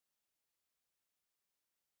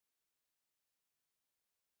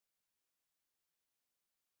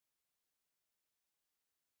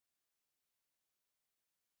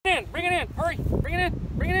in, bring it in, hurry, bring it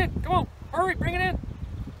in, come on, hurry, bring it in.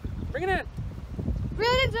 Bring it in. Reel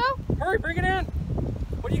it in, Zoe. Hurry, bring it in.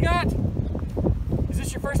 What do you got? Is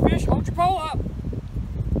this your first fish? Hold your pole up.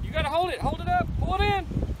 You gotta hold it up, pull it in.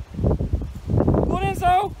 Pull it in,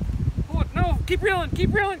 Zoe. Pull it, no, keep reeling,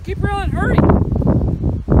 hurry.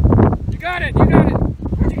 You got it.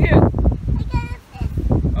 What'd you get? I got a fish.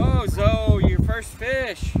 Oh, Zoe, your first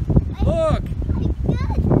fish. Look.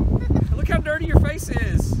 Good. Look how dirty your face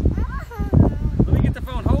is. Let me get the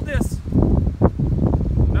phone, hold this.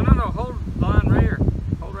 No, hold line right here.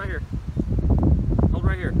 Hold right here. Hold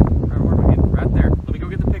right here. Right, where am I getting? Right there. Let me go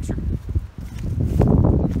get the picture.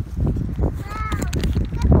 Wow,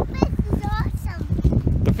 the fish is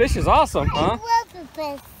awesome. The fish is awesome, huh? I love the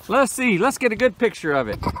fish. Let's see. Let's get a good picture of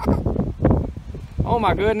it. Oh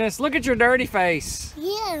my goodness. Look at your dirty face.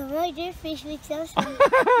 Yeah, my dear fish looks awesome.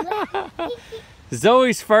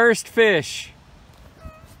 Zoe's first fish.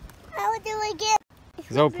 How do I get?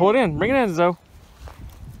 Zoe, pull it in. Bring it in, Zoe.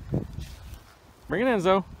 Bring it in,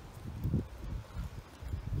 Zoe.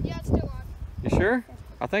 Yeah, it's still on. You sure?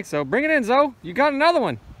 I think so. Bring it in, Zoe. You got another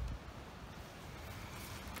one.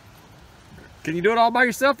 Can you do it all by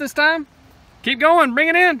yourself this time? Keep going. Bring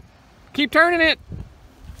it in. Keep turning it.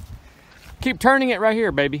 Keep turning it right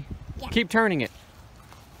here, baby. Yeah. Keep turning it.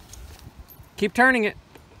 Keep turning it.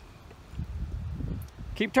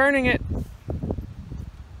 Keep turning it.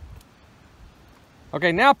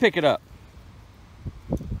 Okay, now pick it up.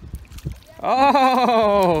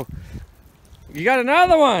 Oh, you got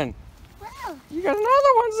another one. Wow. You got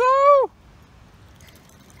another one, Zoe.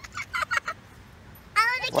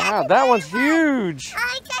 Wow, that one's huge.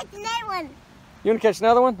 I got another one. You want to catch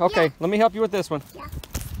another one? Okay, Yeah. let me help you with this one. Yeah.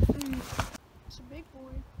 It's a big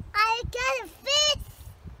boy. I got a fish.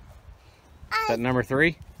 Is that number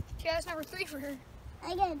 3? Yeah, that's number 3 for her.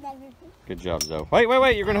 I got another fish. Good job, Zoe. Wait,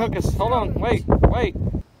 you're going to hook us. Hold on, wait.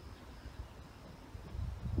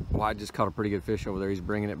 Well, I just caught a pretty good fish over there. He's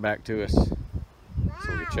bringing it back to us so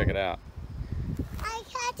we can check it out. I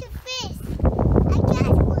caught a fish. I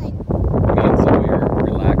got one. Me and Zoe are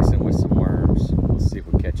relaxing with some worms. Let's see if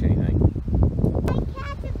we catch anything. I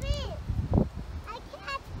caught a fish. I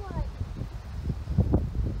caught one.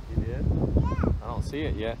 You did? Yeah. I don't see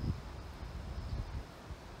it yet.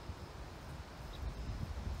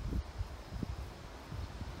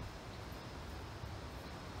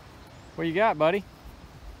 What you got, buddy?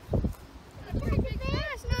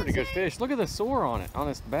 Pretty good fish. Look at the sore on it, on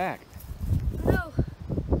its back. No.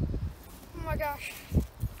 Oh my gosh.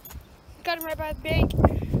 Got him right by the bank.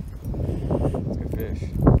 It's a good fish.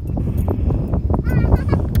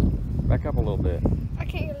 Back up a little bit. I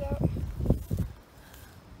can't get it out.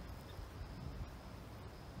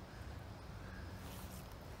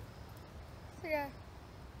 Yeah.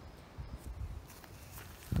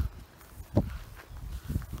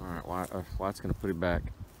 Alright, Wyatt's going to put it back.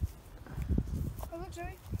 Oh, look, Zoe.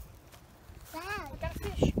 Wow. I got a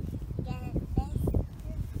fish. Got a fish?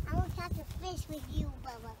 I will catch a fish with you,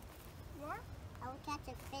 Bubba. What? I will catch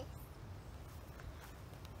a fish.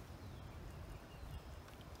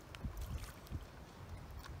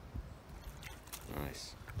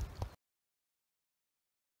 Nice.